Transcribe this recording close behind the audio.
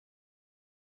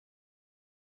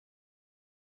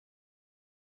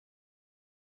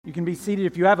You can be seated.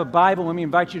 If you have a Bible, let me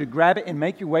invite you to grab it and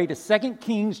make your way to 2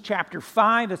 Kings chapter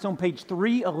 5. That's on page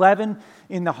 311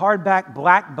 in the hardback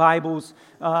black Bibles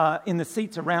in the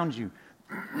seats around you.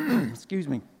 Excuse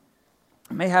me.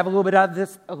 I may have a little bit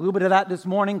of that this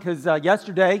morning because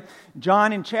yesterday,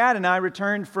 John and Chad and I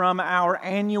returned from our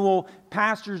annual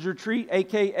pastor's retreat,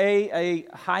 a.k.a. a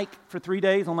hike for 3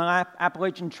 days on the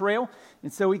Appalachian Trail.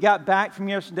 And so we got back from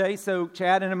yesterday, so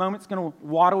Chad in a moment is going to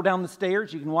waddle down the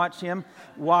stairs. You can watch him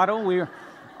waddle. We're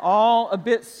all a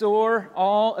bit sore,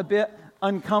 all a bit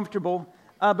uncomfortable.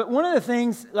 But one of the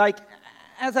things,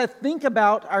 as I think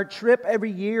about our trip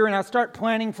every year and I start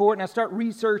planning for it and I start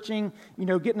researching,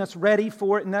 getting us ready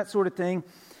for it and that sort of thing,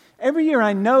 every year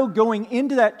I know going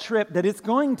into that trip that it's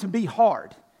going to be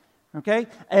hard, okay?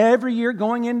 Every year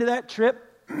going into that trip,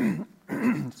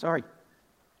 sorry.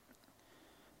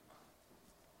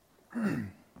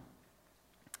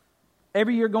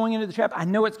 Every year going into the trip, I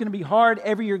know it's going to be hard.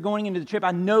 Every year going into the trip,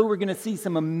 I know we're going to see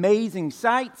some amazing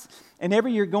sights. And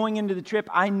every year going into the trip,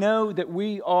 I know that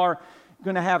we are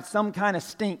going to have some kind of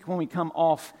stink when we come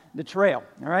off the trail,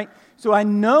 all right? So I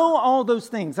know all those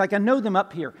things, I know them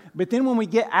up here. But then when we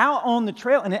get out on the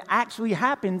trail and it actually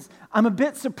happens, I'm a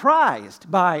bit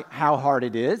surprised by how hard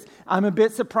it is. I'm a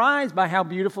bit surprised by how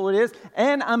beautiful it is.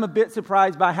 And I'm a bit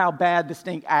surprised by how bad the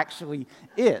stink actually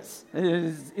is.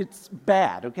 It's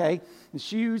bad, okay? The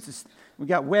shoes, we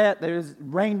got wet, there's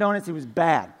rained on us, it was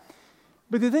bad.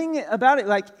 But the thing about it,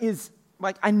 is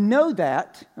I know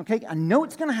that, okay? I know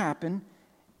it's going to happen.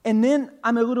 And then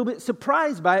I'm a little bit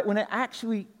surprised by it when it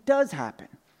actually does happen.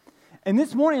 And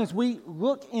this morning, as we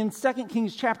look in 2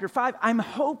 Kings chapter 5, I'm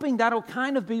hoping that'll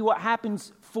kind of be what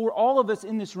happens for all of us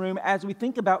in this room as we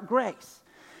think about grace.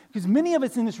 Because many of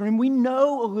us in this room, we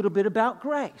know a little bit about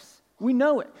grace. We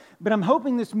know it. But I'm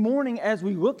hoping this morning as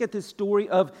we look at this story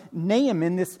of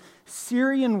Naaman, this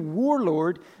Syrian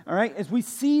warlord, all right, as we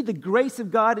see the grace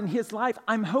of God in his life,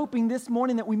 I'm hoping this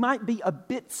morning that we might be a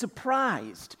bit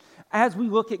surprised as we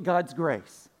look at God's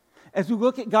grace. As we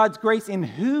look at God's grace in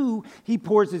who He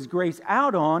pours His grace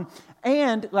out on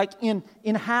and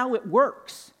in how it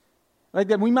works.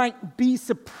 That we might be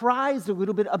surprised a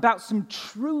little bit about some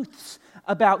truths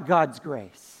about God's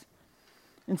grace.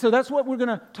 And so that's what we're going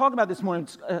to talk about this morning,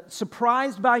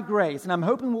 surprised by grace. And I'm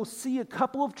hoping we'll see a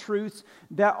couple of truths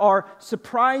that are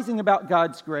surprising about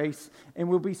God's grace, and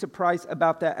we'll be surprised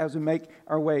about that as we make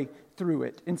our way through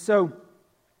it. And so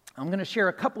I'm going to share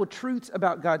a couple of truths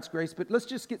about God's grace, but let's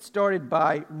just get started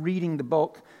by reading the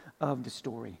bulk of the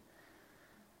story.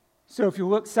 So if you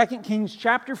look, 2 Kings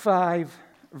chapter 5,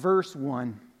 verse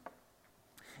 1.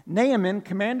 Naaman,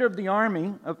 commander of the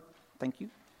army of the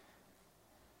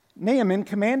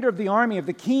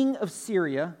king of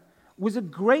Syria, was a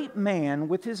great man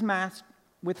with his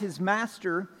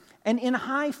master and in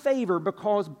high favor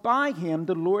because by him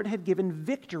the Lord had given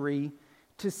victory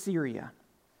to Syria.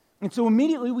 And so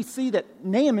immediately we see that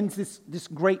Naaman's this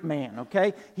great man,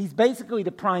 okay? He's basically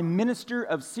the prime minister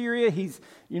of Syria. He's,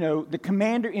 the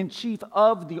commander-in-chief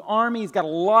of the army. He's got a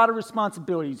lot of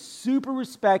responsibilities, super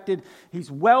respected. He's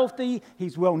wealthy.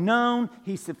 He's well-known.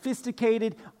 He's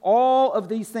sophisticated. All of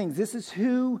these things. This is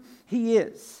who he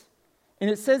is.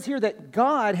 And it says here that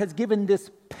God has given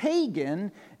this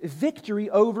pagan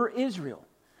victory over Israel,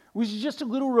 which is just a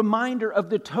little reminder of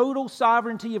the total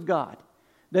sovereignty of God.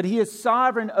 That He is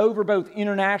sovereign over both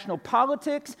international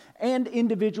politics and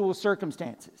individual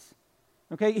circumstances.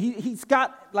 Okay, he's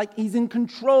in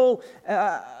control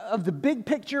of the big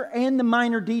picture and the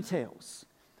minor details.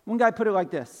 One guy put it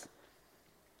like this: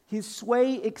 His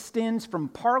sway extends from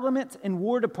parliaments and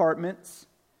war departments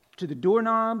to the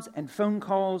doorknobs and phone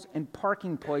calls and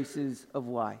parking places of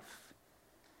life.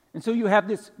 And so you have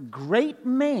this great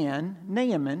man,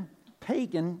 Naaman,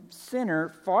 pagan,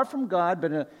 sinner, far from God,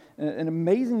 but an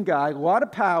amazing guy, a lot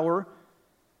of power.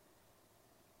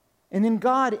 And then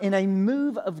God, in a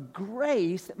move of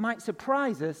grace that might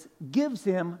surprise us, gives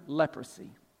him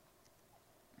leprosy.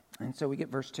 And so we get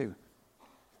verse 2.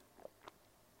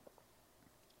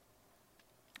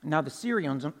 Now the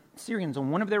Syrians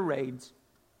on one of their raids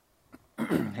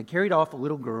had carried off a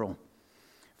little girl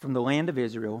from the land of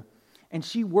Israel, and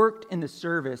she worked in the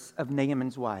service of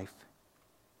Naaman's wife.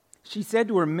 She said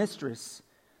to her mistress,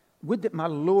 "Would that my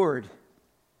Lord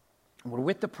were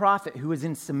with the prophet who is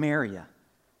in Samaria.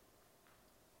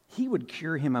 He would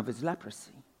cure him of his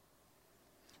leprosy."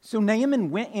 So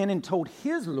Naaman went in and told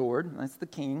his lord, that's the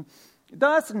king,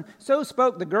 thus and so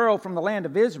spoke the girl from the land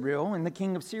of Israel. And the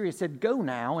king of Syria said, "Go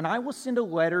now, and I will send a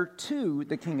letter to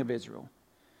the king of Israel."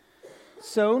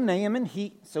 So Naaman,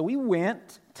 he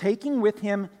went, taking with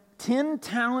him 10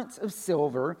 talents of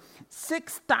silver,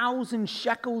 6,000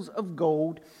 shekels of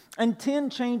gold, and 10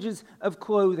 changes of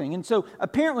clothing. And so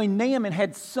apparently Naaman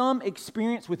had some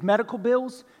experience with medical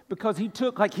bills because he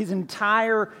took like his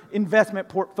entire investment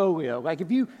portfolio. Like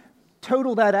if you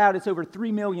total that out, it's over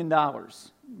 $3 million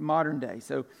modern day.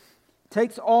 So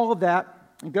takes all of that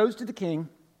and goes to the king.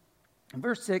 In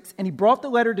verse 6, and he brought the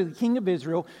letter to the king of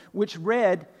Israel, which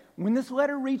read, when this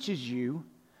letter reaches you,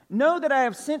 know that I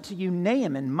have sent to you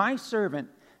Naaman, my servant,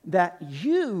 that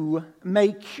you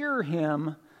may cure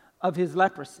him of his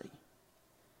leprosy.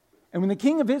 And when the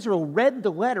king of Israel read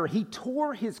the letter, he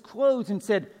tore his clothes and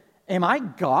said, am I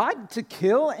God to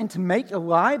kill and to make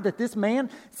alive that this man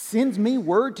sends me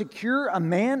word to cure a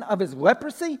man of his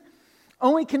leprosy?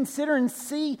 Only consider and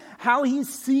see how he's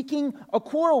seeking a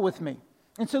quarrel with me.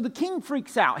 And so the king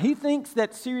freaks out. He thinks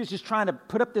that Syria's just trying to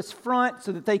put up this front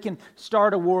so that they can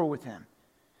start a war with him.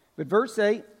 But verse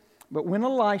 8, but when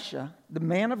Elisha, the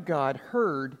man of God,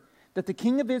 heard that the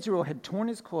king of Israel had torn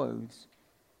his clothes,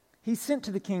 he sent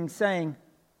to the king saying,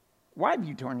 why have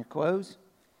you torn your clothes?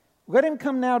 Let him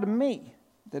come now to me,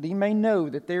 that he may know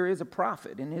that there is a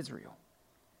prophet in Israel.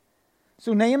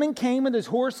 So Naaman came with his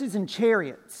horses and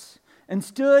chariots and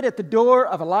stood at the door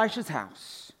of Elisha's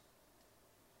house.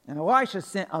 And Elisha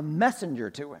sent a messenger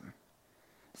to him,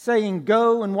 saying,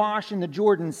 go and wash in the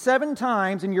Jordan 7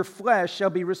 times, and your flesh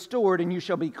shall be restored, and you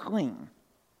shall be clean.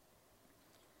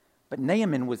 But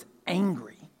Naaman was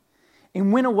angry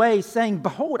and went away, saying,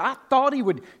 behold, I thought he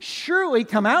would surely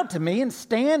come out to me and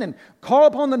stand and call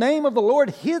upon the name of the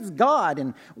Lord his God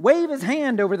and wave his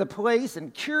hand over the place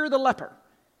and cure the leper.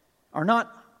 Are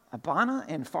not Abana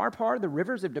and Pharpar, the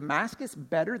rivers of Damascus,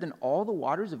 better than all the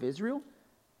waters of Israel?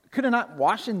 Could I not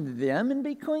wash in them and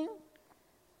be clean?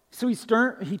 So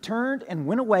he turned and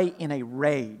went away in a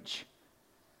rage.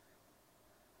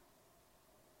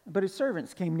 But his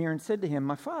servants came near and said to him,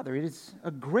 my father, it is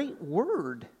a great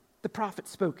word the prophet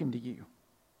spoken to you.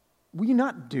 Will you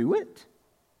not do it?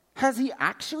 Has he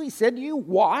actually said to you,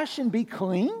 wash and be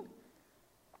clean?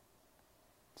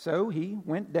 So he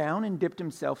went down and dipped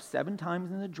himself 7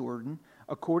 times in the Jordan,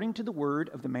 according to the word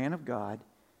of the man of God,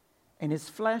 and his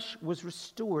flesh was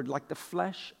restored like the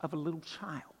flesh of a little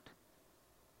child,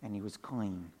 and he was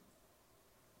clean.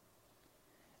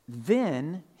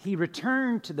 Then he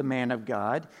returned to the man of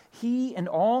God, he and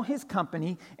all his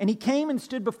company, and he came and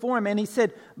stood before him, and he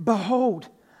said, behold,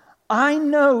 I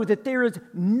know that there is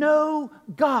no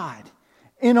God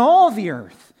in all the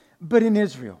earth but in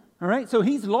Israel. All right, so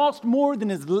he's lost more than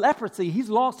his leprosy. He's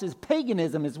lost his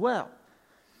paganism as well.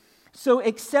 So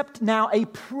accept now a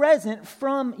present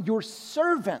from your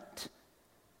servant.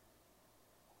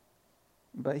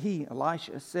 But he,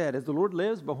 Elisha, said, as the Lord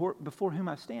lives before whom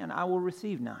I stand, I will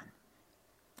receive none.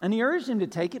 And he urged him to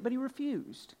take it, but he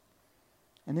refused.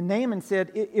 And then Naaman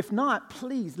said, if not,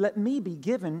 please let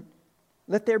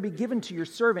there be given to your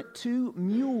servant 2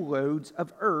 mule loads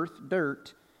of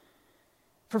dirt.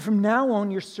 For from now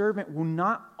on your servant will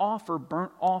not offer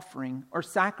burnt offering or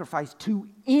sacrifice to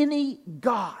any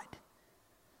god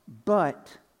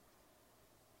but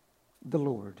the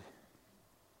Lord.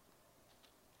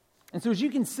 And so as you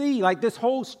can see, like this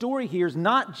whole story here is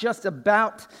not just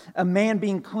about a man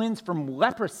being cleansed from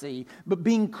leprosy, but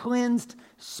being cleansed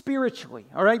spiritually.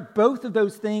 All right? Both of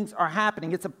those things are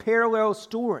happening. It's a parallel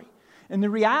story. And the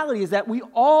reality is that we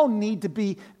all need to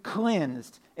be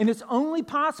cleansed. And it's only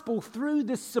possible through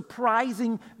this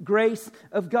surprising grace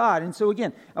of God. And so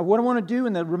again, what I want to do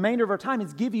in the remainder of our time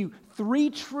is give you 3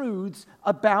 truths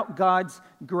about God's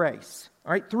grace.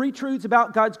 All right, 3 truths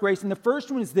about God's grace. And the first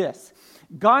one is this: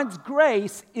 God's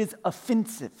grace is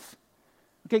offensive.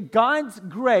 Okay, God's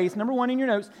grace, number 1 in your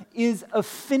notes, is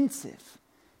offensive.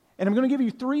 And I'm going to give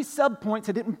you 3 subpoints.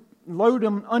 I didn't load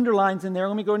them underlines in there.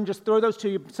 Let me go ahead and just throw those to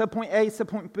you. Subpoint A,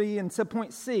 subpoint B, and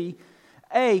subpoint C.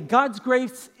 A, God's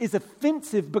grace is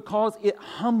offensive because it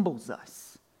humbles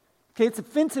us. Okay, it's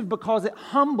offensive because it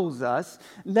humbles us.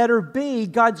 Letter B,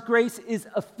 God's grace is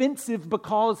offensive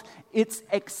because it's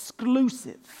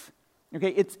exclusive. Okay,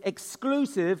 it's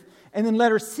exclusive. And then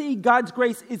letter C, God's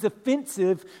grace is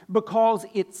offensive because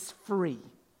it's free.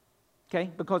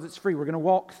 Okay, because it's free. We're going to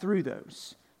walk through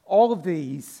those. All of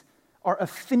these are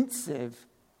offensive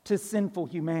to sinful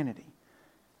humanity.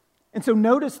 And so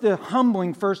notice the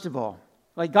humbling first of all.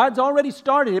 Like God's already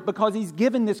started it because he's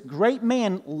given this great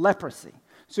man leprosy.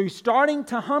 So he's starting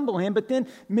to humble him, but then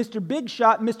Mr. Big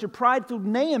Shot, Mr. Prideful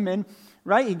Naaman,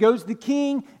 right? He goes to the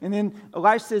king, and then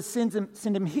Elisha says,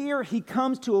 send him here. He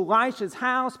comes to Elisha's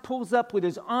house, pulls up with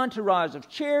his entourage of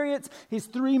chariots, his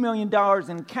 $3 million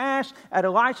in cash at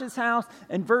Elisha's house.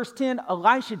 And verse 10,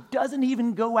 Elisha doesn't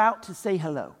even go out to say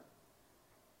hello.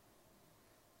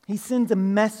 He sends a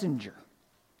messenger.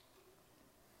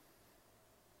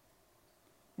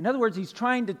 In other words, he's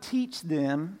trying to teach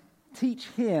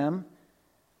him,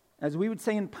 as we would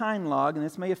say in Pine Log, and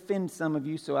this may offend some of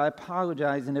you, so I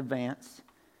apologize in advance.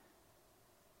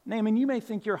 Naaman, you may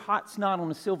think you're hot snot on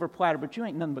a silver platter, but you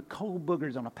ain't nothing but coal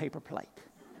boogers on a paper plate.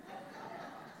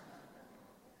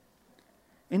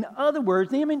 In other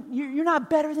words, Naaman, you're not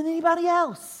better than anybody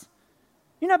else.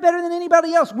 You're not better than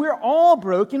anybody else. We're all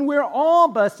broken. We're all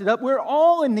busted up. We're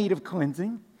all in need of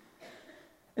cleansing.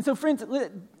 And so, friends,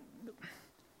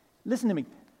 listen to me.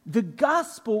 The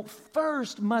gospel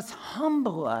first must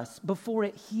humble us before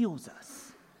it heals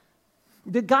us.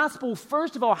 The gospel,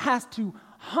 first of all, has to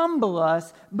humble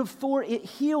us before it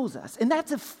heals us. And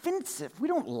that's offensive. We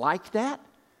don't like that,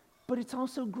 but it's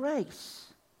also grace.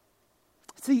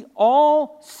 See,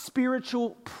 all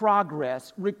spiritual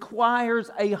progress requires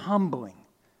a humbling.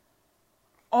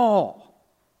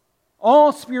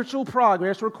 All spiritual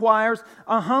progress requires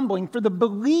a humbling. For the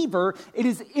believer, it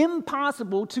is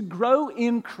impossible to grow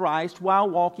in Christ while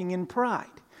walking in pride.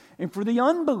 And for the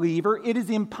unbeliever, it is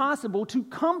impossible to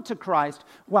come to Christ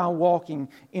while walking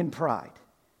in pride.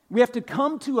 We have to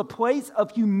come to a place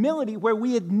of humility where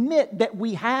we admit that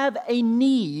we have a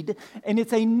need, and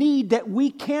it's a need that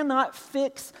we cannot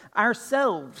fix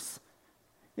ourselves.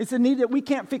 It's a need that we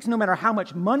can't fix no matter how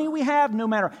much money we have, no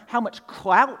matter how much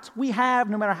clout we have,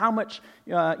 no matter how much,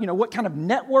 what kind of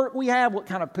network we have, what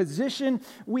kind of position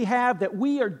we have, that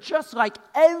we are just like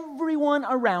everyone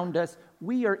around us.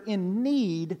 We are in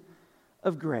need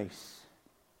of grace.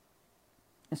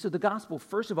 And so the gospel,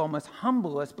 first of all, must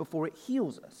humble us before it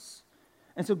heals us.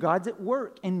 And so God's at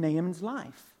work in Naaman's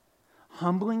life,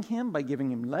 humbling him by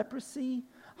giving him leprosy,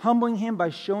 humbling him by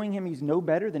showing him he's no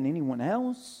better than anyone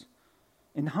else,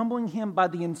 and humbling him by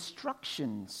the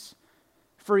instructions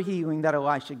for healing that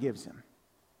Elisha gives him.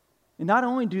 And not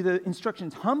only do the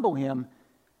instructions humble him,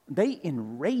 they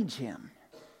enrage him.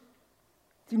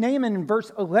 See, Naaman in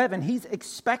verse 11, he's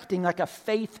expecting like a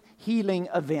faith healing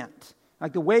event.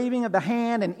 Like the waving of the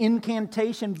hand and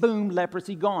incantation, boom,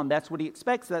 leprosy gone. That's what he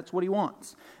expects, that's what he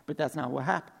wants. But that's not what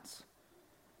happens.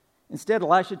 Instead,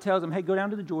 Elisha tells him, hey, go down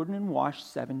to the Jordan and wash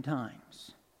 7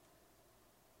 times.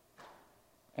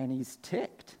 And he's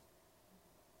ticked.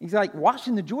 He's like,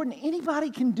 washing the Jordan? Anybody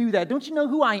can do that. Don't you know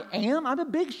who I am? I'm a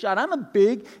big shot. I'm a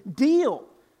big deal.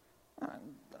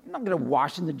 I'm not going to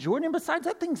wash in the Jordan. And besides,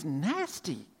 that thing's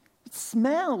nasty. It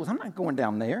smells. I'm not going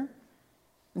down there.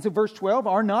 And so verse 12,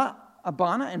 are not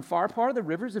Abana and Pharpar, the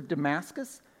rivers of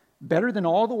Damascus, better than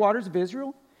all the waters of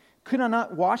Israel? Could I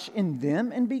not wash in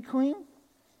them and be clean?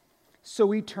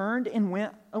 So he turned and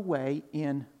went away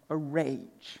in a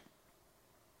rage.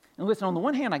 And listen, on the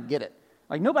one hand, I get it.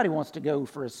 Like, nobody wants to go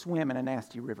for a swim in a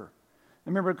nasty river. I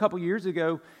remember a couple years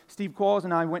ago, Steve Qualls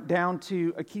and I went down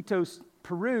to Iquitos,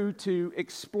 Peru, to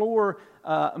explore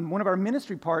one of our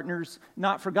ministry partners,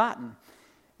 Not Forgotten.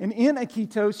 And in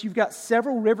Iquitos, you've got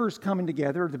several rivers coming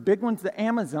together. The big one's the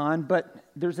Amazon, but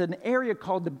there's an area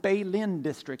called the Belen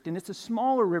District, and it's a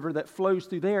smaller river that flows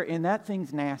through there, and that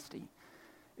thing's nasty.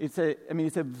 It's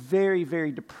a very,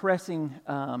 very depressing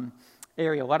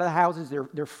area. A lot of the houses,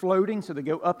 they're floating, so they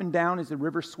go up and down as the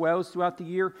river swells throughout the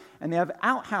year, and they have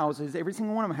outhouses. Every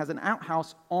single one of them has an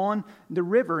outhouse on the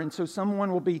river, and so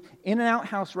someone will be in an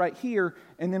outhouse right here,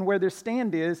 and then where their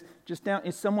stand is, just down,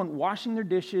 is someone washing their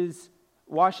dishes,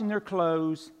 washing their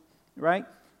clothes, right?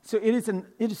 So it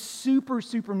is super,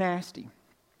 super nasty.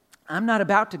 I'm not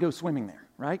about to go swimming there,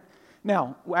 right?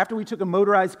 Now, after we took a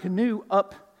motorized canoe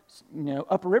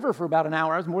upriver for about an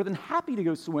hour, I was more than happy to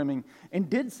go swimming and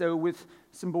did so with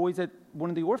some boys at one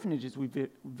of the orphanages we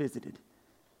visited.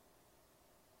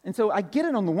 And so I get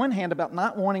it on the one hand about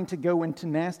not wanting to go into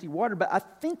nasty water, but I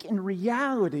think in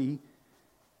reality,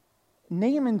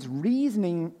 Naaman's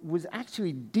reasoning was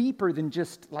actually deeper than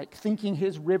just like thinking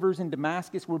his rivers in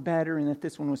Damascus were better and that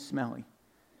this one was smelly.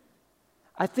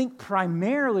 I think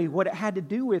primarily what it had to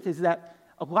do with is that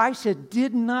Elisha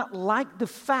did not like the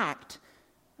fact,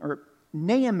 or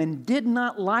Naaman did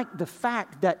not like the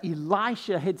fact that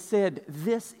Elisha had said,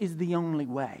 this is the only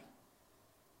way.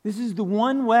 This is the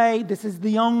one way, this is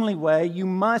the only way. You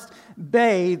must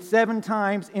bathe 7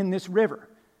 times in this river.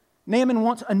 Naaman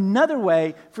wants another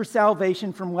way for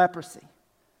salvation from leprosy.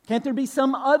 Can't there be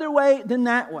some other way than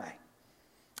that way?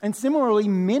 And similarly,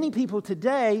 many people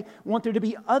today want there to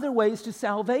be other ways to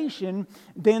salvation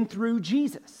than through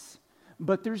Jesus.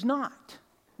 But there's not,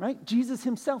 right? Jesus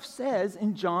himself says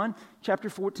in John chapter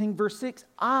 14, verse 6,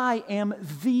 I am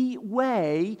the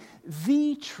way,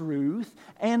 the truth,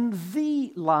 and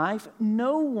the life.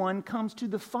 No one comes to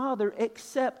the Father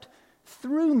except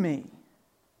through me.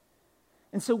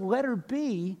 And so letter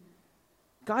B,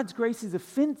 God's grace is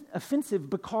offensive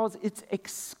because it's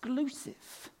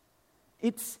exclusive.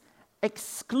 It's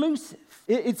exclusive.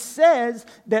 It says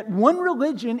that one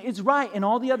religion is right and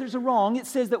all the others are wrong. It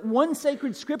says that one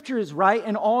sacred scripture is right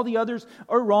and all the others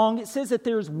are wrong. It says that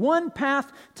there's one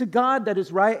path to God that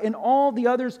is right and all the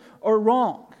others are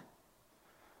wrong.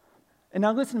 And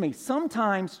now listen to me.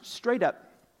 Sometimes, straight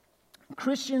up,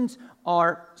 Christians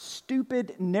are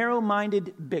stupid,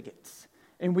 narrow-minded bigots.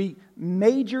 And we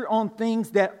major on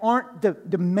things that aren't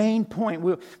the main point.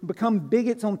 We'll become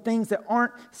bigots on things that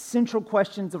aren't central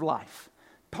questions of life.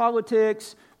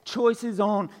 Politics, choices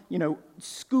on,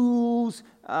 schools,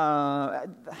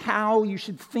 how you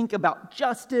should think about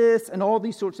justice, and all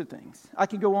these sorts of things. I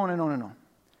could go on and on and on.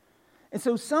 And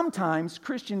so sometimes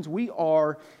Christians, we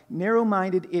are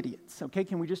narrow-minded idiots. Okay,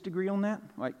 can we just agree on that?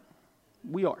 Like,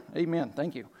 we are. Amen.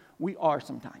 Thank you. We are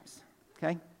sometimes.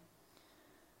 Okay?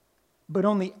 But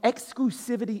on the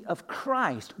exclusivity of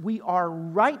Christ, we are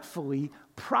rightfully,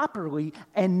 properly,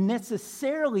 and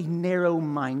necessarily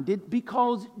narrow-minded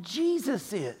because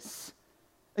Jesus is.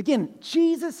 Again,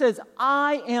 Jesus says,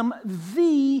 I am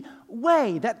the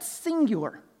way. That's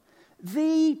singular.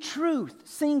 The truth,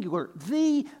 singular.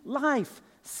 The life,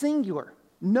 singular.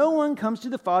 No one comes to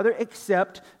the Father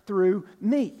except through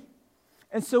me.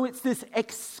 And so it's this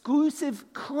exclusive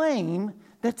claim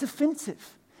that's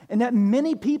offensive and that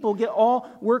many people get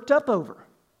all worked up over.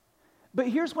 But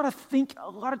here's what I think a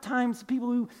lot of times people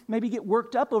who maybe get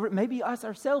worked up over it, maybe us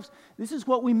ourselves, this is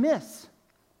what we miss.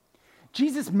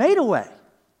 Jesus made a way,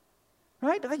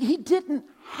 right? Like he didn't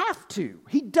have to.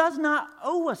 He does not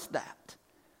owe us that.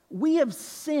 We have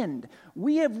sinned.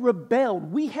 We have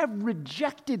rebelled. We have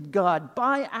rejected God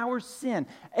by our sin.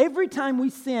 Every time we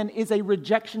sin is a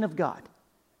rejection of God.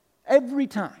 Every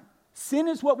time. Sin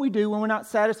is what we do when we're not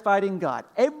satisfied in God.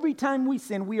 Every time we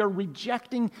sin, we are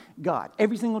rejecting God.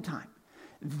 Every single time.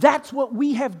 That's what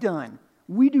we have done.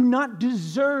 We do not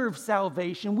deserve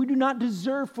salvation. We do not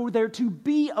deserve for there to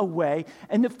be a way.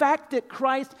 And the fact that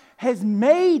Christ has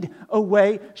made a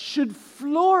way should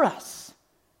floor us.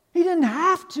 He didn't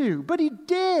have to, but he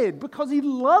did because he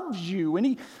loves you and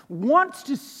he wants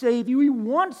to save you. He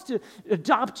wants to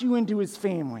adopt you into his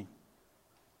family.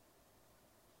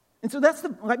 And so that's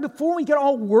before we get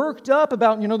all worked up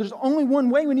about, there's only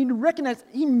one way, we need to recognize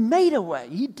he made a way.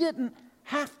 He didn't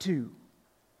have to.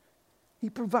 He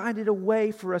provided a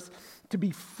way for us to be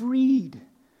freed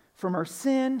from our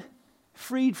sin,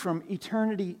 freed from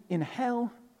eternity in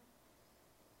hell,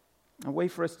 a way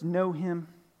for us to know him.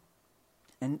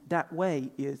 And that way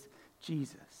is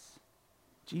Jesus.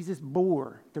 Jesus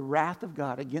bore the wrath of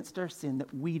God against our sin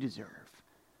that we deserve.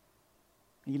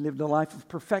 He lived a life of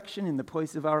perfection in the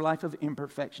place of our life of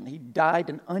imperfection. He died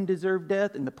an undeserved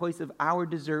death in the place of our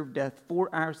deserved death for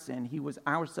our sin. He was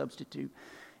our substitute.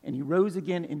 And he rose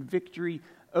again in victory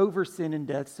over sin and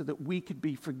death so that we could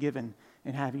be forgiven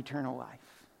and have eternal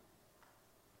life.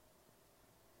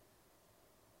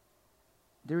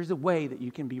 There is a way that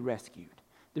you can be rescued.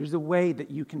 There's a way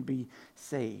that you can be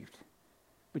saved.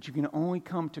 But you can only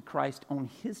come to Christ on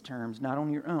his terms, not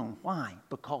on your own. Why?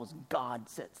 Because God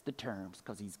sets the terms,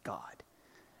 because he's God,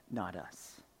 not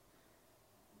us.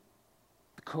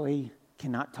 The clay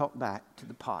cannot talk back to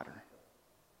the potter.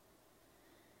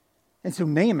 And so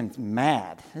Naaman's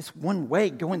mad. This one way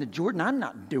going to Jordan, I'm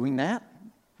not doing that.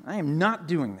 I am not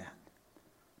doing that.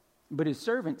 But his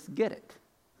servants get it.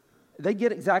 They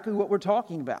get exactly what we're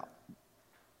talking about.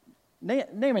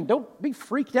 Naaman, don't be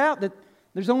freaked out that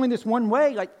there's only this one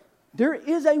way. There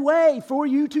is a way for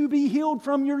you to be healed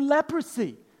from your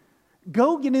leprosy.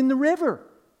 Go get in the river.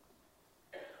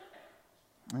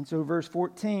 And so verse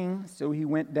 14, so he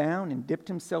went down and dipped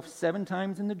himself 7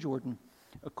 times in the Jordan,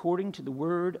 according to the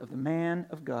word of the man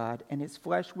of God, and his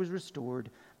flesh was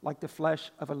restored like the flesh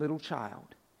of a little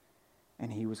child,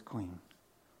 and he was clean.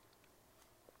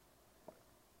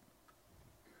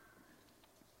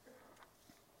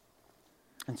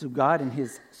 And so God, in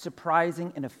his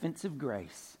surprising and offensive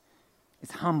grace,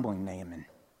 is humbling Naaman.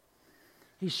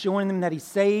 He's showing them that he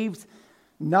saves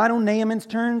not on Naaman's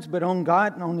terms, but on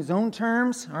God and on his own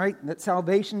terms. All right, that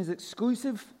salvation is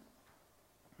exclusive.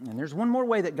 And there's one more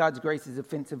way that God's grace is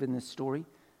offensive in this story,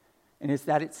 and it's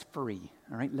that it's free.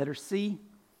 All right, letter C,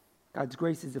 God's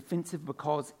grace is offensive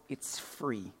because it's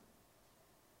free.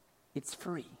 It's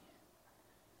free.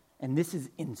 And this is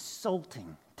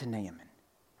insulting to Naaman.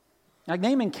 Now,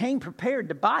 Naaman came prepared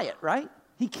to buy it, right?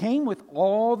 He came with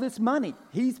all this money.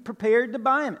 He's prepared to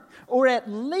buy it. Or at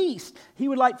least he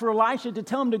would like for Elisha to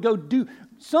tell him to go do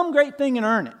some great thing and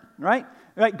earn it, right?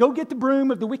 Go get the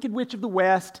broom of the wicked witch of the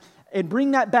west and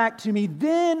bring that back to me,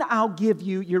 then I'll give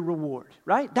you your reward,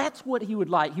 right? That's what he would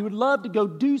like. He would love to go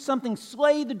do something,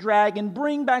 slay the dragon,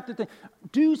 bring back the thing,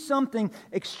 do something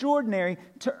extraordinary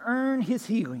to earn his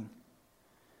healing.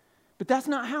 But that's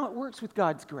not how it works with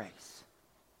God's grace.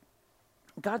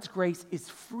 God's grace is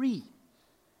free.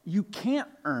 You can't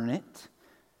earn it.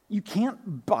 You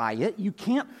can't buy it. You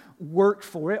can't work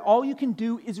for it. All you can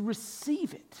do is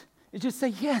receive it. It's just say,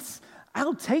 yes,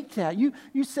 I'll take that. You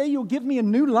say you'll give me a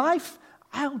new life?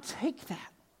 I'll take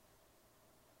that.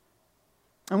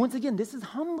 And once again, this is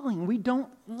humbling. We don't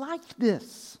like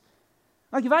this.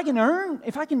 Like if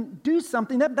I can do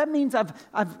something, that means I've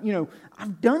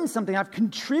done something. I've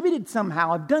contributed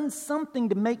somehow. I've done something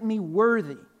to make me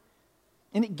worthy.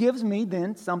 And it gives me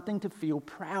then something to feel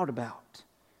proud about.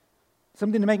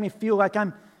 Something to make me feel like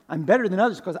I'm better than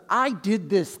others because I did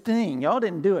this thing. Y'all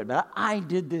didn't do it, but I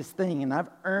did this thing and I've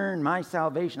earned my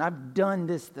salvation. I've done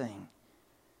this thing.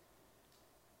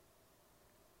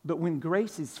 But when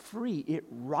grace is free, it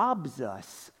robs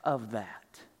us of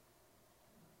that.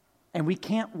 And we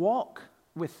can't walk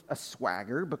with a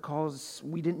swagger because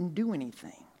we didn't do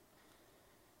anything.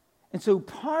 And so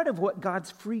part of what God's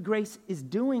free grace is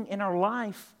doing in our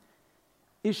life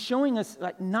is showing us,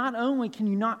 like, not only can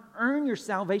you not earn your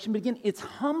salvation, but again, it's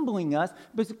humbling us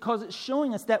because it's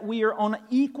showing us that we are on an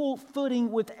equal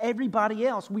footing with everybody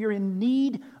else. We are in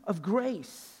need of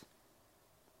grace.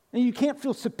 And you can't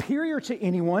feel superior to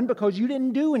anyone because you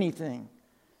didn't do anything.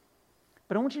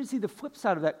 But I want you to see the flip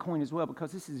side of that coin as well,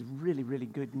 because this is really, really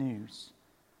good news.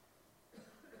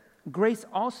 Grace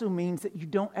also means that you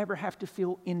don't ever have to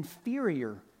feel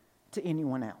inferior to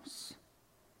anyone else.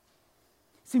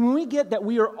 See, when we get that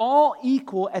we are all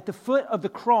equal at the foot of the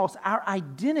cross, our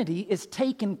identity is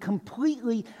taken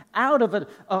completely out of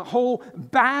a whole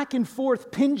back and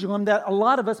forth pendulum that a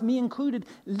lot of us, me included,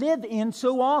 live in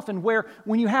so often, where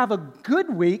when you have a good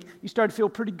week, you start to feel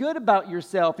pretty good about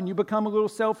yourself and you become a little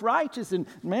self-righteous. And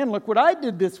man, look what I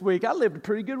did this week. I lived a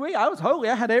pretty good week. I was holy.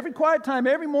 I had every quiet time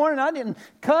every morning. I didn't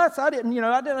cuss. It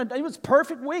was a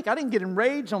perfect week. I didn't get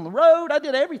enraged on the road. I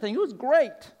did everything. It was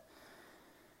great.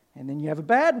 And then you have a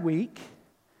bad week,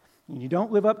 and you don't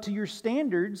live up to your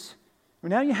standards. Well,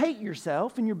 now you hate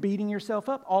yourself, and you're beating yourself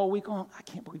up all week long. I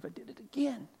can't believe I did it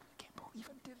again. I can't believe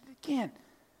I did it again.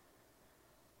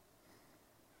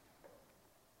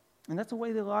 And that's the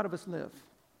way that a lot of us live.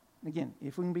 Again,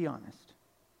 if we can be honest.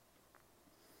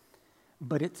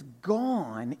 But it's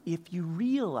gone if you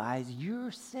realize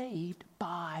you're saved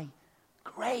by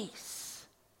grace.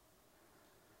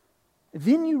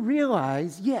 Then you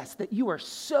realize, yes, that you are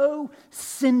so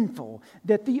sinful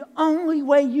that the only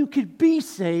way you could be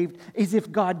saved is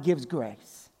if God gives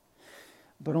grace.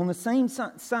 But on the same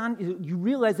side, you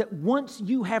realize that once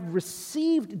you have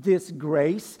received this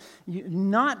grace,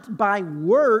 not by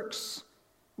works,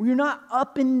 you're not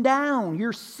up and down.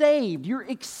 You're saved. You're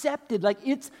accepted. Like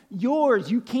it's yours.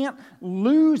 You can't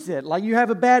lose it. Like you have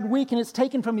a bad week and it's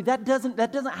taken from you. That doesn't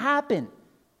happen.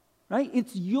 Right?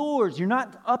 It's yours. You're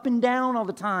not up and down all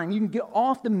the time. You can get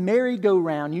off the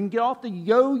merry-go-round. You can get off the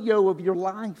yo-yo of your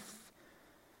life.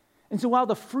 And so while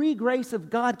the free grace of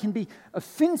God can be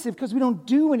offensive because we don't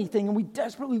do anything and we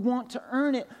desperately want to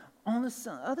earn it, on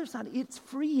the other side, it's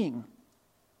freeing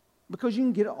because you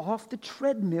can get off the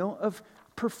treadmill of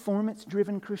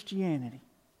performance-driven Christianity.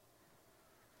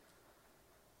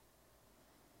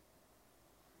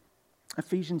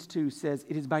 Ephesians 2 says,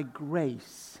 "It is by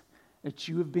grace that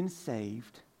you have been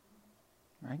saved,"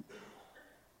 right?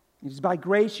 It is by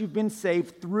grace you've been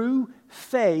saved through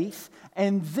faith,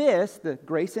 and this, the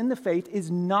grace and the faith, is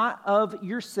not of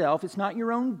yourself. It's not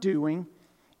your own doing.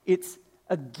 It's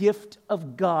a gift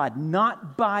of God,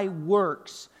 not by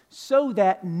works, so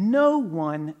that no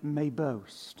one may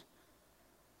boast.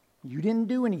 You didn't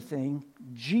do anything.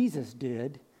 Jesus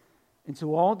did, and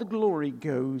so all the glory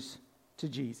goes to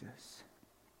Jesus.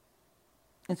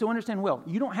 And so understand well,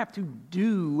 you don't have to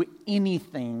do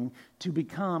anything to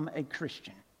become a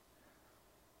Christian.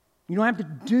 You don't have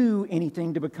to do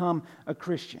anything to become a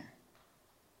Christian.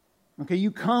 Okay,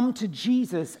 you come to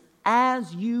Jesus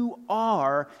as you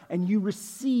are, and you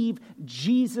receive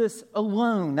Jesus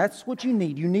alone. That's what you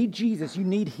need. You need Jesus. You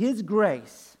need His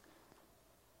grace.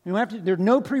 You don't have to. There are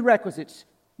no prerequisites.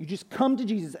 You just come to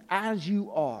Jesus as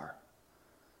you are.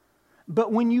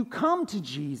 But when you come to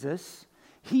Jesus,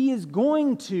 He is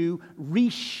going to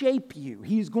reshape you.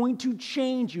 He's going to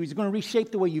change you. He's going to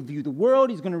reshape the way you view the world.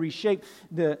 He's going to reshape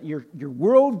your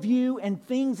worldview, and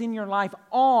things in your life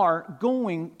are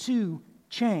going to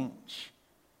change,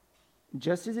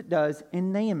 just as it does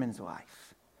in Naaman's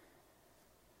life.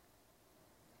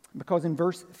 Because in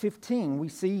verse 15, we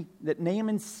see that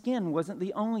Naaman's skin wasn't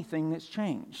the only thing that's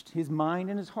changed. His mind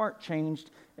and his heart changed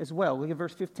as well. Look at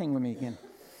verse 15 with me again.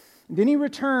 Then he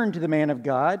returned to the man of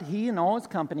God, he and all his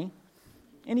company,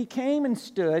 and he came and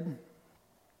stood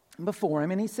before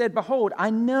him, and he said, "Behold,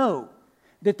 I know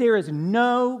that there is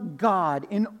no God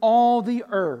in all the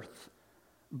earth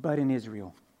but in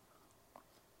Israel.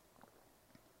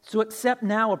 So accept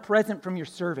now a present from your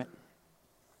servant."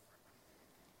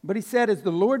 But he said, "As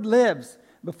the Lord lives,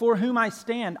 before whom I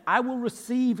stand, I will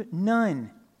receive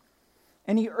none."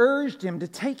 And he urged him to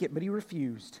take it, but he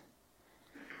refused.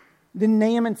 Then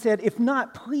Naaman said, "If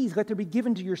not, please let there be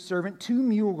given to your servant 2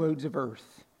 mule loads of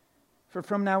earth. For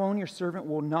from now on your servant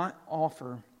will not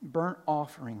offer burnt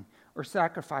offering or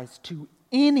sacrifice to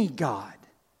any god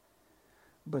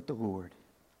but the Lord."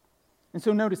 And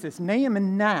so notice this,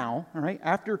 Naaman now, all right,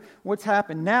 after what's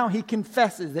happened, now he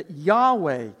confesses that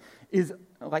Yahweh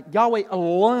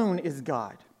alone is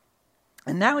God.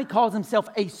 And now he calls himself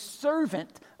a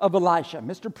servant of Elisha.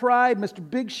 Mr. Pride, Mr.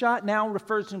 Big Shot now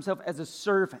refers to himself as a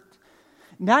servant.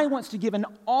 Now he wants to give an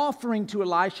offering to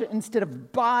Elisha instead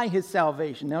of buy his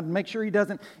salvation. Now to make sure he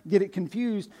doesn't get it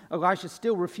confused, Elisha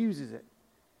still refuses it.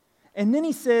 And then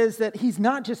he says that he's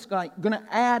not just going to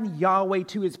add Yahweh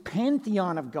to his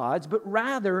pantheon of gods, but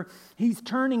rather he's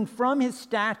turning from his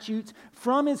statutes,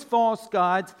 from his false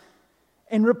gods,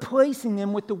 and replacing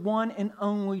them with the one and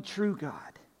only true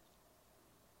God.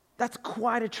 That's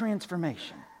quite a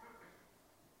transformation.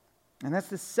 And that's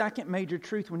the second major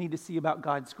truth we need to see about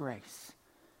God's grace.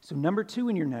 So number 2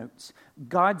 in your notes,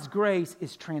 God's grace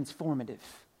is transformative.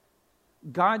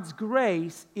 God's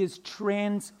grace is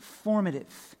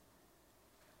transformative.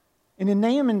 And in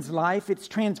Naaman's life, it's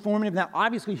transformative. Now,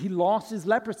 obviously, he lost his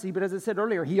leprosy, but as I said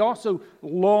earlier, he also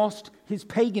lost his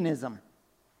paganism.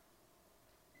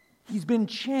 He's been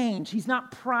changed. He's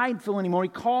not prideful anymore. He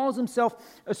calls himself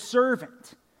a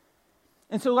servant.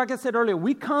 And so, like I said earlier,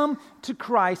 we come to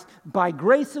Christ by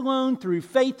grace alone, through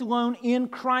faith alone, in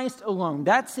Christ alone.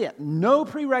 That's it. No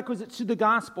prerequisites to the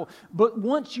gospel. But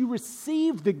once you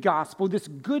receive the gospel, this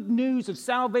good news of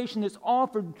salvation that's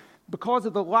offered because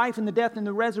of the life and the death and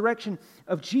the resurrection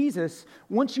of Jesus,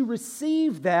 once you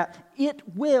receive that,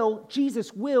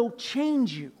 Jesus will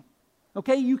change you.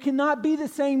 Okay, you cannot be the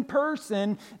same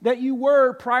person that you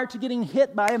were prior to getting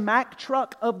hit by a Mack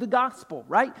truck of the gospel,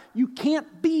 right? You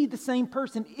can't be the same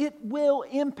person. It will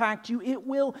impact you. It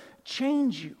will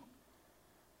change you.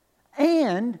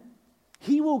 And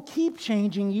He will keep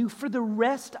changing you for the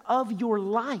rest of your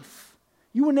life.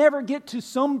 You will never get to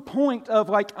some point of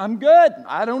like, I'm good.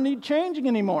 I don't need changing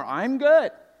anymore. I'm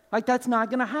good. Like, that's not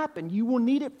going to happen. You will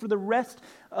need it for the rest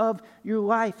of your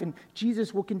life. And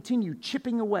Jesus will continue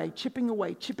chipping away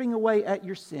at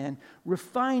your sin,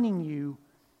 refining you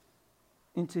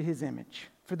into His image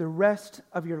for the rest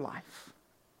of your life.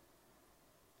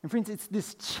 And friends, it's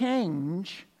this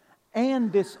change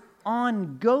and this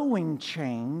ongoing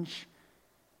change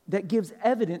that gives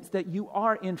evidence that you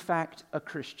are, in fact, a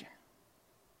Christian.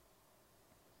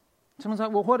 Someone's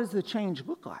like, well, what does the change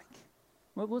look like?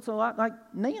 Well, it's a lot like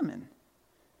Naaman,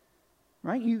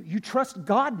 right? You trust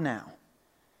God now.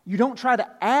 You don't try to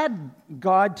add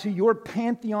God to your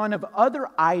pantheon of other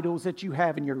idols that you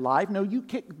have in your life. No, you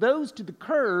kick those to the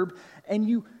curb and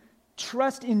you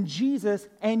trust in Jesus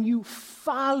and you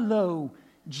follow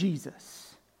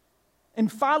Jesus. And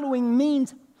following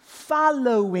means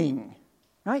following,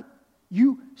 right?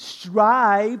 You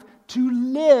strive to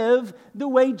live the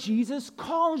way Jesus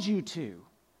calls you to.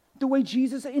 The way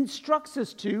Jesus instructs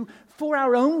us to for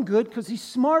our own good, because He's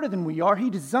smarter than we are. He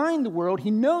designed the world.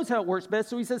 He knows how it works best.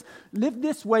 So He says, live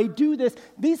this way, do this.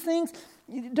 These things,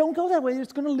 don't go that way.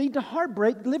 It's going to lead to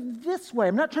heartbreak. Live this way.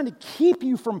 I'm not trying to keep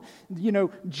you from,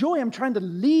 joy. I'm trying to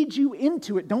lead you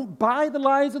into it. Don't buy the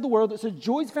lies of the world that says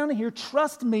joy's found in here.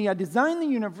 Trust me. I designed the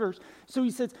universe. So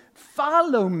He says,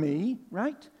 follow me,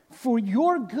 right? For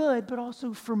your good, but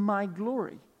also for my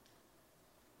glory.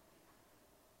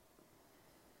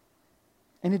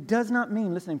 And it does not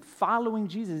mean, listen, following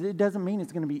Jesus, it doesn't mean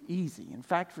it's going to be easy. In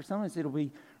fact, for some of us, it'll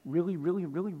be really, really,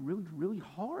 really, really, really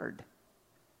hard.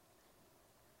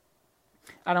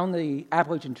 Out on the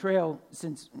Appalachian Trail,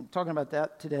 since I'm talking about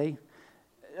that today,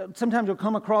 sometimes you'll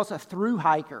come across a through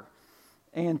hiker.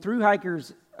 And through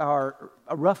hikers are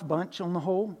a rough bunch on the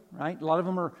whole, right? A lot of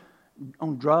them are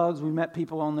on drugs. We met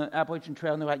people on the Appalachian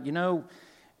Trail, and they're like,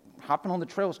 hopping on the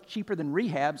trail is cheaper than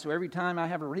rehab, so every time I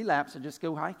have a relapse, I just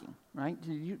go hiking, right?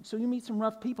 So you meet some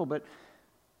rough people, but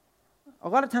a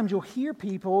lot of times you'll hear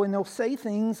people and they'll say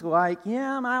things like,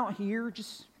 yeah, I'm out here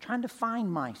just trying to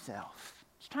find myself,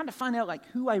 just trying to find out like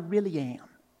who I really am.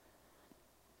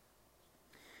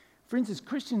 Friends, as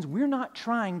Christians, we're not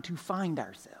trying to find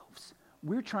ourselves.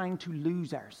 We're trying to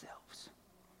lose ourselves.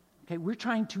 Okay, we're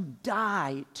trying to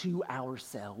die to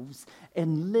ourselves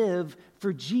and live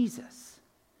for Jesus.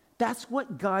 That's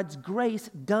what God's grace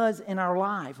does in our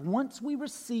life. Once we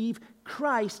receive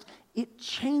Christ, it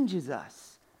changes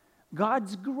us.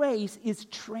 God's grace is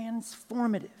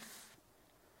transformative.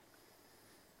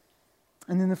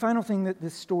 And then the final thing that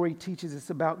this story teaches us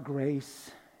about grace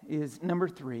is, number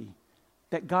 3,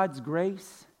 that God's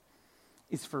grace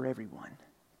is for everyone.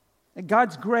 That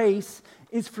God's grace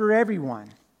is for everyone,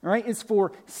 right? It's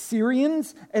for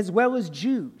Syrians as well as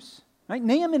Jews, right?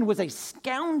 Naaman was a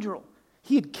scoundrel.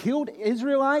 He had killed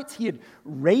Israelites, he had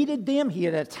raided them, he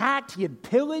had attacked, he had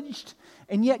pillaged,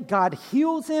 and yet God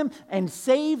heals him and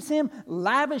saves him,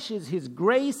 lavishes his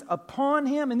grace upon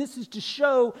him. And this is to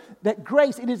show that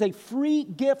grace, it is a free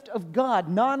gift of God,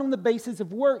 not on the basis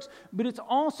of works, but it's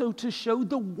also to show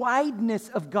the wideness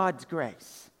of God's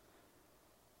grace.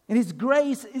 And his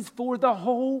grace is for the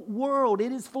whole world.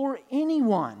 It is for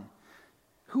anyone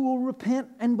who will repent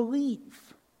and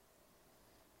believe.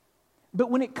 But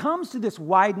when it comes to this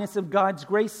wideness of God's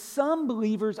grace, some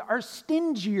believers are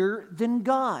stingier than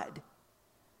God.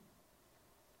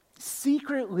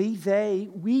 Secretly,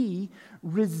 we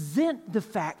resent the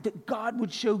fact that God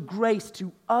would show grace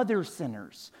to other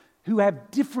sinners who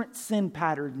have different sin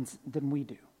patterns than we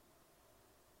do.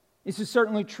 This is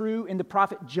certainly true in the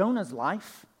prophet Jonah's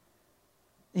life.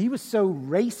 He was so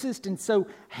racist and so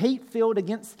hate-filled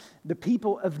against the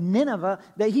people of Nineveh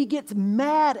that he gets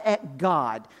mad at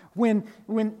God when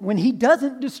he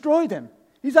doesn't destroy them.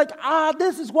 He's like,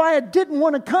 this is why I didn't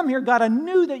want to come here, God. I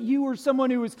knew that you were someone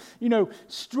who was,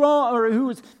 strong, or who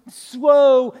was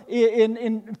slow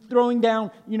in throwing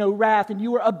down, wrath, and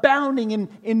you were abounding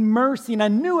in mercy. And I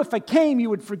knew if I came, you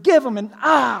would forgive them. And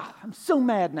I'm so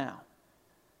mad now.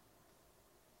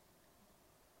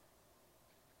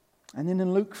 And then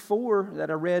in Luke 4 that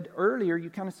I read earlier, you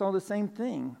kind of saw the same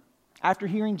thing. After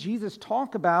hearing Jesus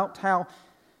talk about how,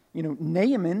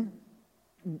 Naaman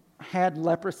had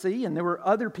leprosy and there were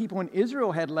other people in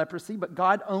Israel had leprosy, but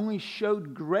God only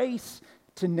showed grace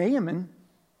to Naaman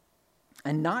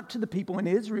and not to the people in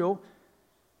Israel.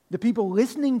 The people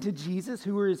listening to Jesus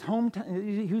who were his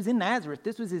hometown, who's in Nazareth,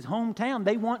 this was his hometown,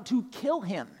 they want to kill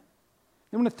him.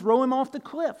 They want to throw him off the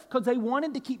cliff because they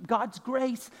wanted to keep God's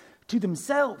grace to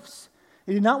themselves.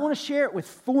 They did not want to share it with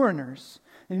foreigners.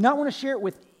 They did not want to share it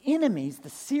with enemies, the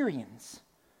Syrians.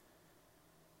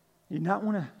 They did not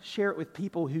want to share it with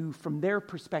people who, from their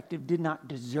perspective, did not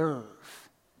deserve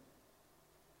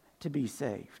to be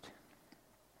saved.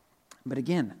 But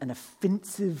again, an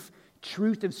offensive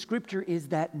truth of Scripture is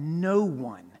that no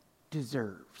one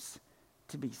deserves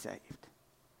to be saved.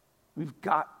 We've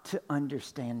got to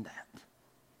understand that.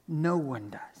 No one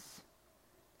does.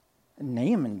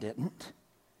 Naaman didn't,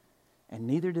 and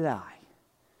neither did I,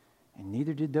 and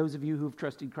neither did those of you who have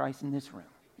trusted Christ in this room.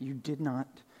 You did not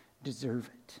deserve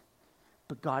it.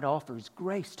 But God offers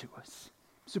grace to us,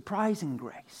 surprising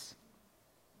grace.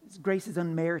 This grace is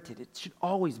unmerited. It should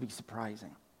always be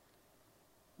surprising.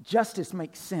 Justice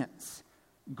makes sense.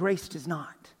 Grace does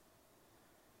not.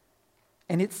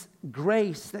 And it's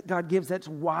grace that God gives that's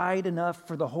wide enough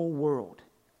for the whole world.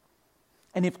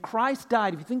 And if Christ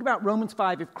died, if you think about Romans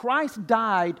 5, if Christ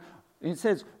died, and it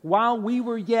says, while we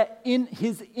were yet in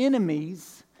his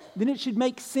enemies, then it should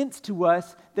make sense to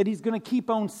us that he's going to keep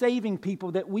on saving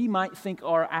people that we might think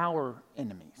are our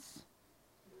enemies.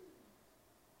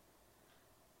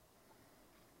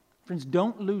 Friends,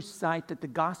 don't lose sight that the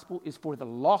gospel is for the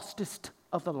lostest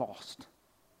of the lost.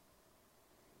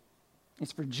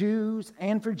 It's for Jews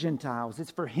and for Gentiles. It's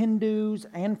for Hindus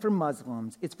and for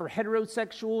Muslims. It's for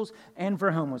heterosexuals and for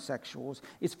homosexuals.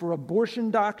 It's for abortion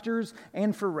doctors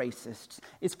and for racists.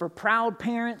 It's for proud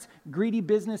parents, greedy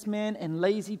businessmen, and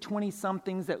lazy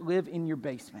 20-somethings that live in your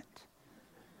basement.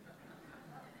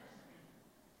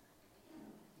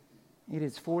 It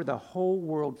is for the whole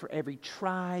world, for every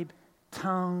tribe,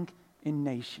 tongue, and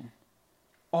nation,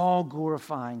 all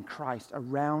glorifying Christ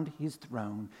around his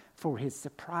throne for his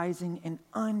surprising and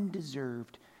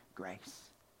undeserved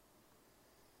grace.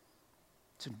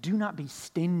 So do not be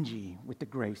stingy with the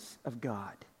grace of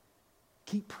God.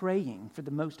 Keep praying for the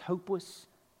most hopeless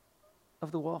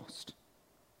of the lost.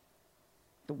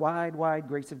 The wide, wide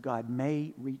grace of God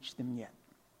may reach them yet.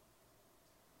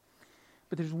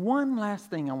 But there's one last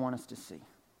thing I want us to see.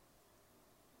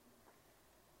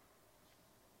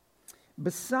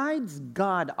 Besides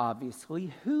God,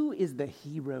 obviously, who is the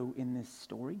hero in this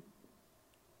story?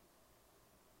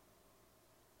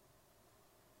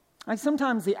 Like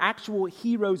sometimes the actual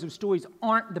heroes of stories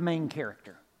aren't the main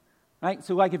character, Right?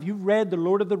 So like if you've read The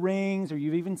Lord of the Rings or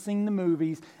you've even seen the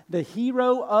movies, the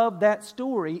hero of that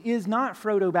story is not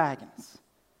Frodo Baggins.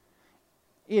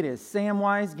 It is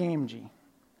Samwise Gamgee.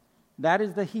 That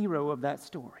is the hero of that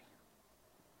story.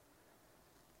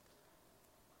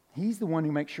 He's the one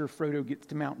who makes sure Frodo gets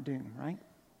to Mount Doom, right?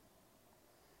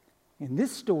 In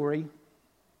this story,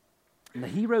 the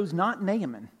hero's not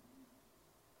Naaman.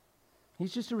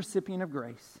 He's just a recipient of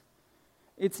grace.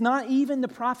 It's not even the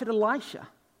prophet Elisha.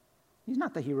 He's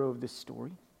not the hero of this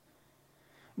story.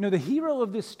 No, the hero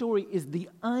of this story is the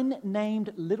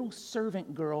unnamed little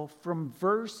servant girl from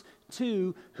verse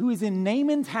 2 who is in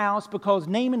Naaman's house because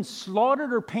Naaman slaughtered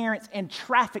her parents and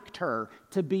trafficked her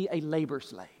to be a labor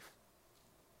slave.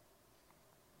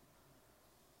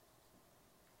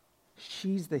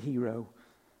 She's the hero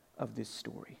of this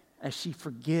story as she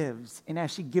forgives and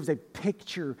as she gives a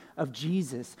picture of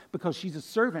Jesus because she's a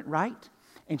servant, right?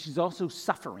 And she's also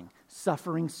suffering.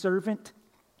 Suffering servant.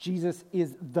 Jesus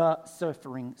is the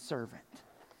suffering servant.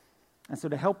 And so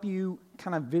to help you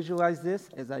kind of visualize this,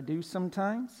 as I do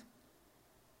sometimes,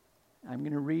 I'm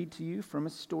going to read to you from a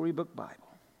Storybook Bible.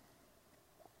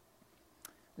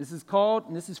 This is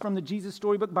from the Jesus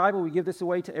Storybook Bible. We give this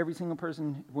away to every single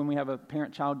person when we have a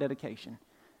parent-child dedication.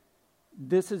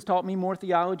 This has taught me more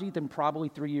theology than probably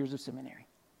 3 years of seminary.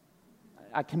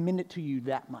 I commend it to you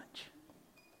that much.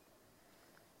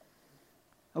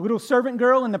 A little servant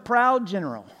girl and the proud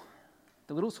general.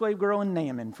 The little slave girl and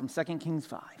Naaman from 2 Kings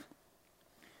 5.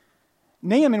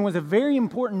 Naaman was a very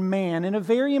important man in a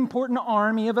very important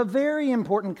army of a very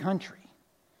important country.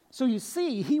 So you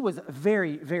see, he was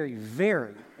very, very,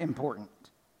 very important.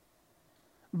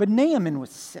 But Naaman was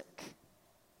sick.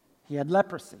 He had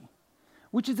leprosy,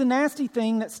 which is a nasty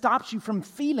thing that stops you from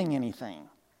feeling anything.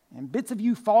 And bits of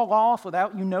you fall off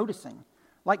without you noticing,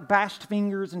 like bashed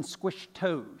fingers and squished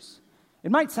toes.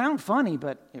 It might sound funny,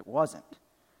 but it wasn't.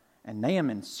 And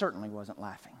Naaman certainly wasn't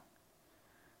laughing.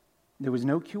 There was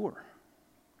no cure.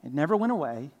 It never went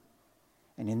away,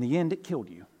 and in the end, it killed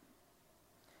you.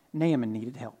 Naaman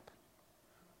needed help.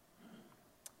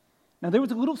 Now, there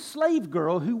was a little slave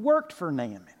girl who worked for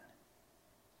Naaman,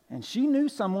 and she knew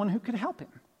someone who could help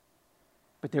him.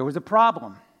 But there was a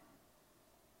problem.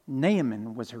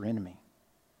 Naaman was her enemy.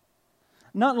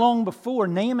 Not long before,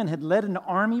 Naaman had led an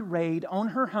army raid on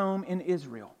her home in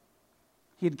Israel.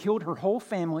 He had killed her whole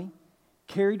family,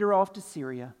 carried her off to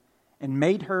Syria, and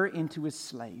made her into his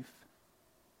slave.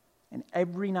 And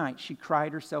every night she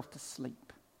cried herself to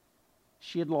sleep.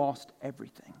 She had lost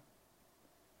everything.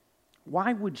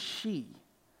 Why would she,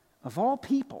 of all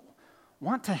people,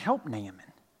 want to help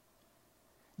Naaman?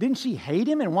 Didn't she hate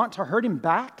him and want to hurt him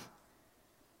back?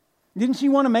 Didn't she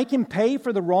want to make him pay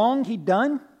for the wrong he'd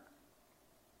done?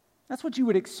 That's what you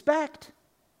would expect.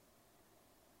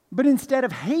 But instead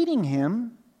of hating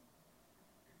him,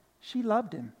 she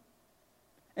loved him.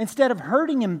 Instead of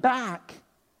hurting him back,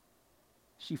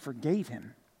 she forgave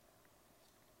him.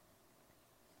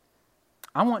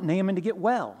 I want Naaman to get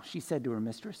well, she said to her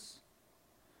mistress.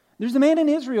 There's a man in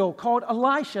Israel called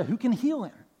Elisha who can heal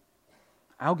him.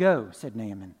 I'll go, said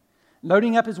Naaman,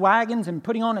 loading up his wagons and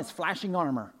putting on his flashing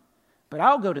armor. But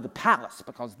I'll go to the palace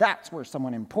because that's where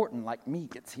someone important like me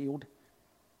gets healed.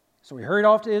 So he hurried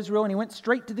off to Israel and he went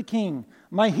straight to the king.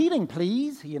 My healing,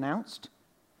 please, he announced.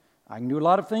 I can do a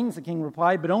lot of things, the king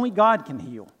replied, but only God can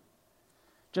heal.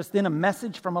 Just then a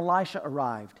message from Elisha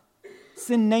arrived.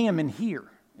 Send Naaman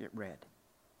here, it read.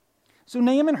 So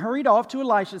Naaman hurried off to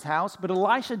Elisha's house, but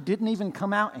Elisha didn't even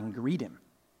come out and greet him.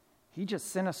 He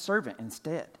just sent a servant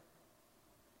instead.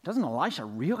 Doesn't Elisha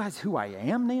realize who I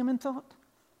am, Naaman thought?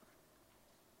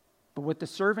 But what the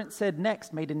servant said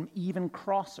next made him even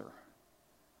crosser.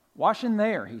 Wash in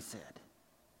there, he said.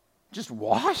 Just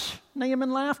wash?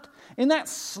 Naaman laughed. In that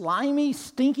slimy,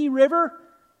 stinky river?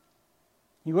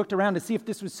 He looked around to see if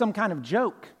this was some kind of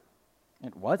joke.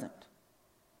 It wasn't.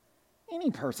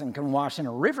 Any person can wash in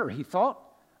a river, he thought.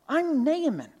 I'm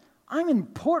Naaman. I'm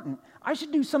important. I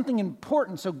should do something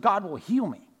important so God will heal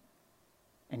me.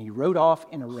 And he rode off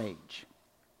in a rage.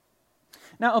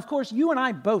 Now, of course, you and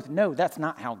I both know that's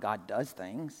not how God does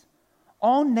things.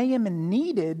 All Naaman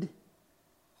needed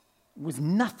was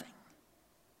nothing.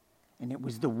 And it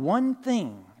was the one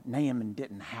thing Naaman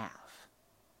didn't have.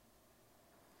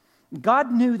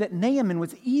 God knew that Naaman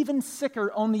was even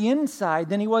sicker on the inside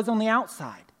than he was on the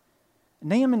outside.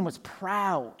 Naaman was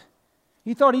proud.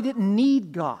 He thought he didn't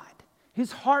need God.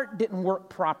 His heart didn't work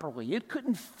properly. It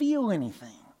couldn't feel anything.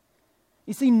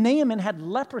 You see, Naaman had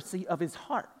leprosy of his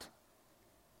heart.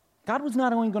 God was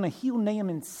not only going to heal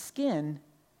Naaman's skin,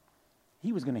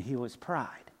 he was going to heal his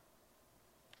pride.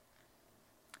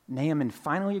 Naaman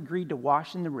finally agreed to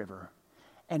wash in the river,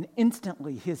 and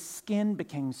instantly his skin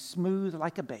became smooth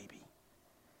like a baby.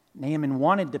 Naaman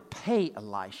wanted to pay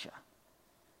Elisha.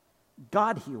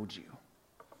 God healed you.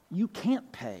 You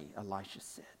can't pay, Elisha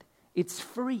said. It's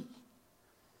free.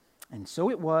 And so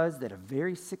it was that a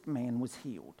very sick man was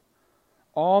healed,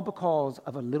 all because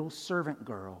of a little servant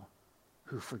girl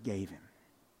who forgave him.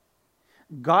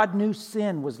 God knew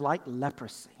sin was like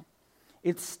leprosy.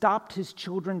 It stopped his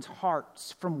children's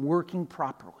hearts from working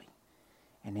properly.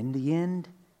 And in the end,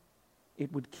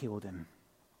 it would kill them.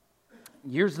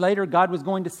 Years later, God was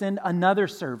going to send another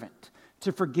servant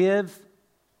to forgive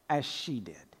as she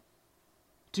did,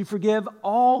 to forgive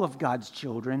all of God's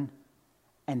children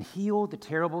and heal the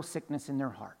terrible sickness in their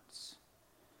hearts.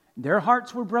 Their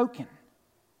hearts were broken,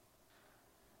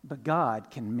 but God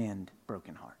can mend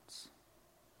broken hearts.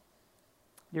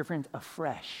 Dear friends,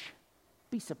 afresh,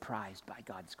 be surprised by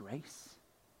God's grace.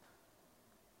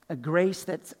 A grace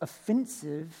that's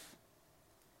offensive,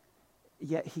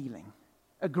 yet healing.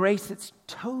 A grace that's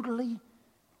totally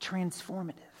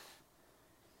transformative.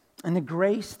 And a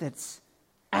grace that's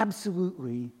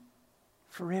absolutely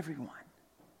for everyone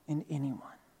and anyone.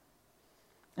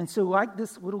 And so like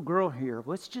this little girl here,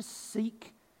 let's just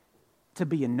seek to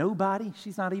be a nobody.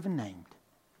 She's not even named.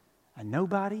 A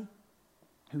nobody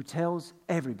who tells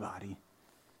everybody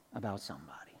about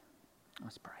somebody.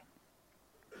 Let's pray.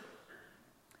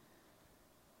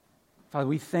 Father,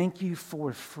 we thank you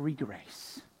for free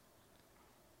grace.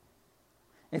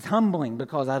 It's humbling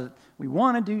because we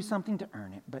want to do something to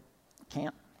earn it, but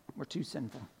can't. We're too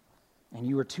sinful. And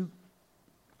you are too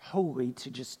holy to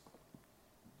just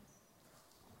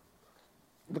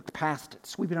look past it,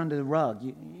 sweep it under the rug.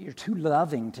 You're too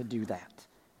loving to do that.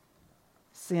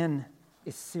 Sin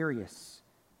is serious.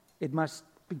 It must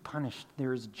be punished.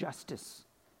 There is justice.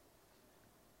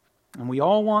 And we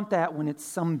all want that when it's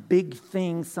some big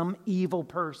thing, some evil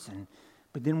person.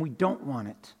 But then we don't want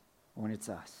it when it's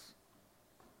us.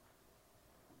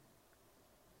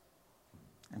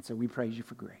 And so we praise you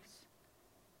for grace.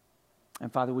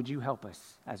 And Father, would you help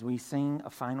us as we sing a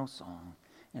final song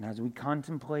and as we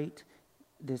contemplate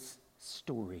this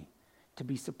story to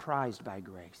be surprised by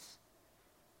grace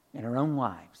in our own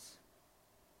lives,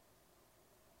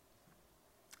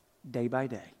 day by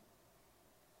day.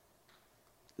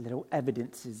 Little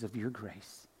evidences of your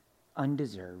grace,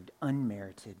 undeserved,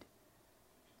 unmerited,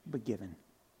 but given.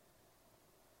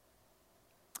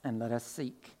 And let us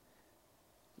seek,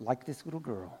 like this little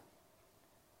girl,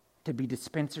 to be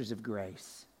dispensers of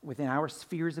grace within our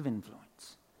spheres of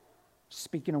influence,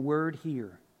 speaking a word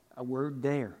here, a word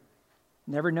there,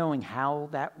 never knowing how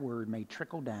that word may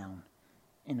trickle down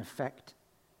and affect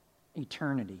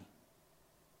eternity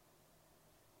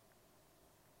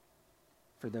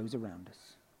for those around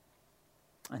us.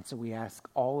 And so we ask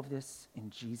all of this in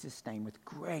Jesus' name with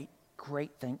great,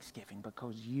 great thanksgiving,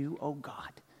 because you, oh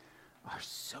God, are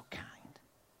so kind.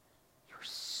 You're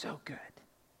so good.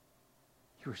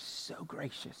 You're so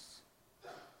gracious.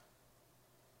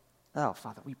 Oh,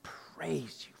 Father, we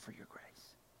praise you for your grace.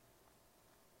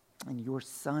 In your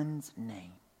Son's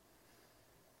name.